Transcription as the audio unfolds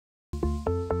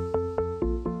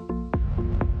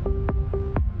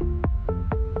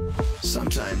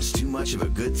Sometimes too much of a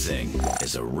good thing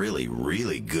is a really,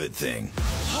 really good thing.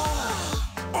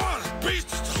 Oh, this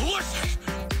beast is delicious!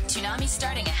 Toonami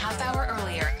starting a half hour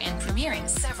earlier and premiering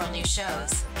several new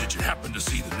shows. Did you happen to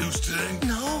see the news today?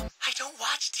 No, I don't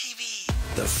watch TV.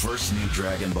 The first new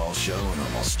Dragon Ball show in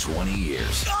almost 20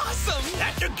 years. Awesome!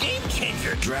 That's a game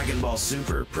changer. Dragon Ball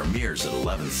Super premieres at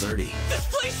 11:30. This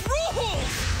place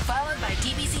rules! Followed by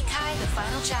DBZKai, the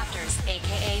final chapters,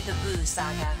 a.k.a. the Buu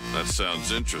Saga. That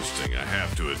sounds interesting, I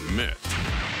have to admit.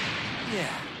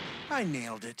 Yeah, I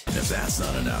nailed it. If that's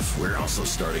not enough, we're also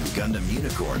starting Gundam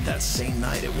Unicorn that same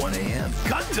night at 1 a.m.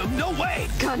 Gundam, no way!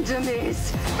 Gundam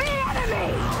is the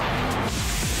enemy!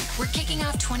 We're kicking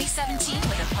off 2017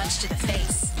 with a punch to the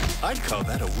face. I'd call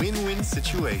that a win-win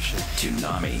situation.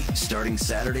 Toonami, starting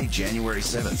Saturday, January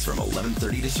 7th from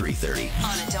 11:30 to 3:30.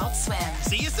 On Adult Swim.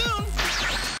 See you soon!